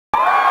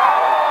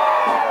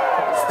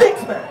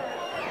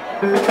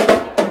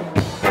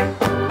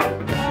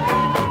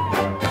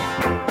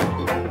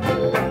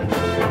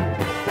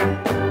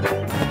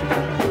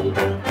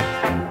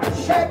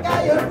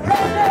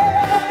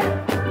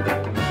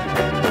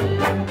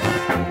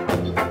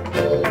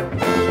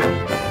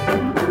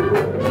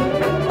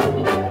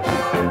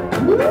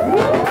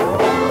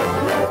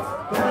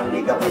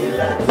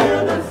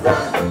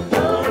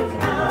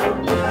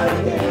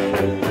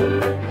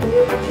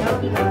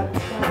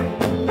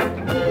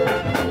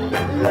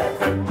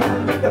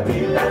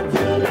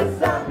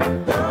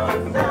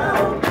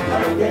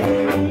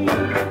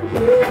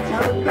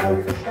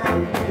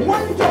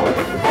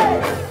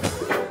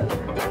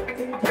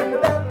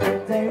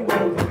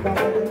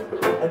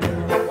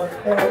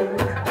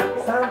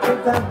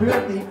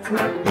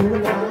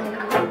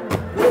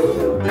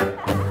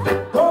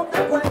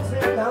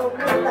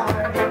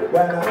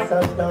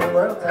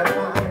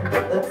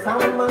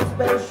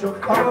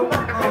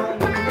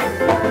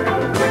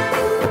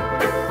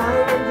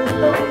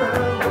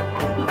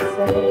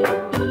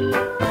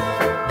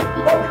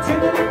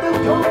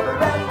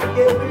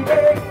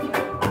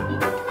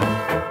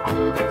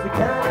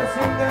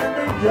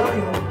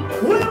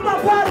Where my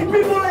party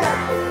people at?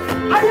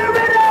 Are you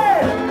ready?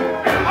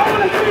 I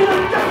wanna see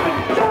them jumping,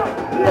 jump.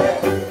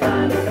 Let's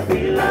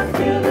Kanikapila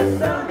till the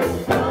sun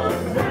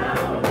comes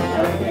out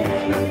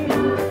again.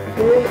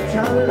 It's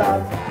your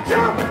love.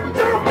 Jump,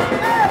 jump,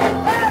 hey,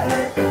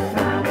 hey.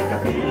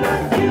 Kanikapila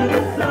till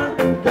the sun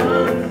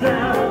comes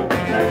out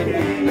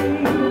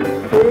again.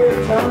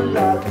 It's your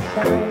love to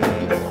shine.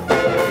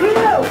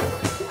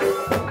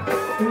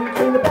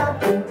 Thinking about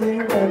the day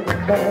when we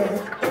met.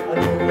 I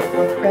knew it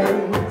was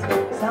fate.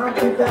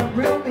 Something that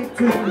really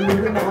took me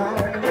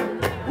tonight.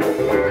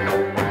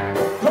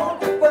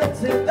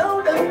 Consequences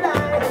don't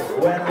lie.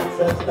 When I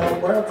search the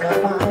world to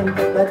find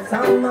that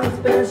someone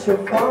special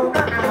for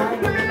my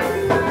eyes.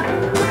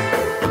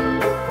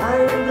 I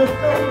am just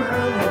no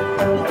man who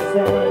can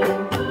say.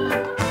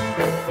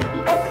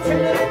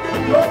 Opportunity to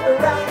go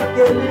around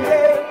again.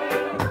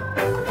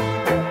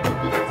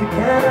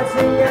 Together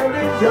sing and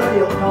enjoy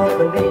your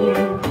company.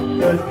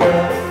 'Cause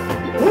girl,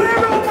 where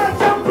are my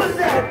jumpers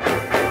at?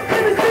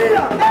 Let me see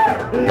ya! Hey!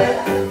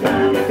 Let's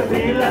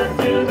Kanikapila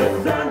till the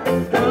sun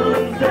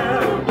comes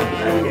down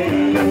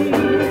again.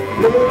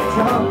 Let's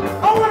jump.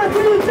 I wanna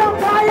see you jump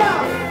higher!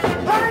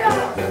 Higher!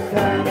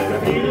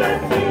 Kanikapila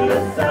till the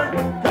sun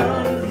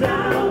comes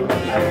down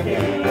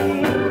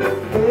again.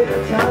 Let's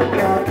jump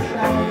up,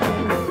 shine.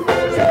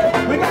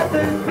 We got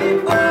these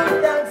people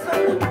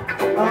dancing.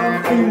 I'm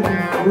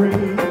feeling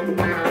free.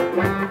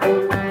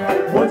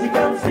 Won't you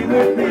come sing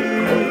with me?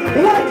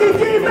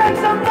 Waikiki, make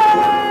some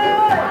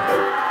noise!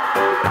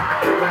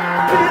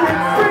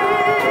 Feeling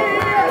free!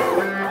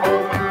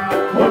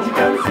 Won't you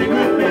come sing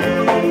with me?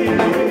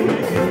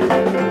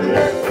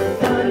 Let's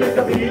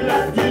Kanikapila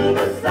till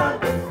the sun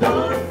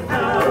comes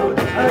out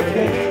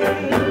again.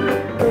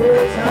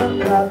 It's our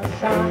love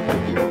shine.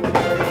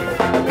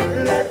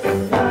 Let's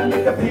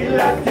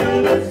Kanikapila till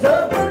the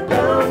sun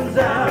comes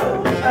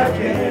out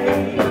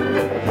again.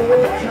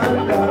 It's our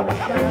love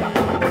shine.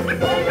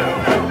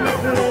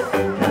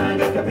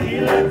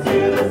 Kanikapila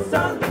till the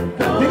sun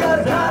comes. You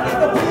gotta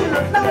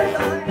Kanikapila,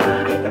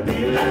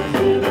 Kanikapila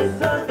till the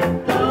sun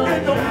comes.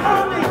 It's the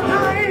only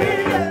kind.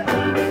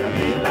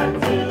 Kanikapila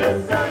till the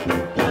sun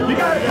comes. You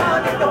gotta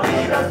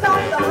Kanikapila,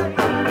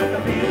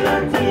 Kanikapila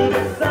till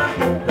the sun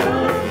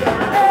comes.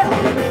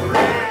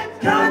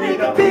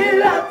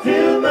 Kanikapila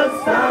till the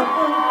sun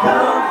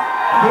comes.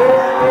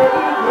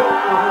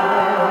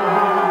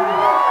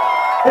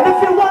 And if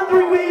you're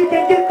wondering where you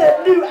can get that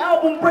new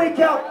album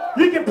Breakout,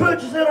 you can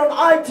purchase it on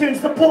iTunes.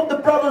 Support the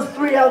brothers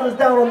 3 hours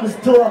down on this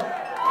tour.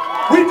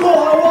 We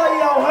call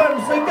Hawaii our home,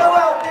 so go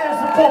out there and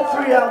support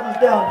 3 hours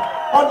down.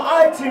 On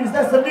iTunes,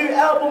 that's the new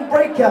album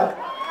Breakout.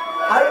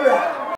 Alright.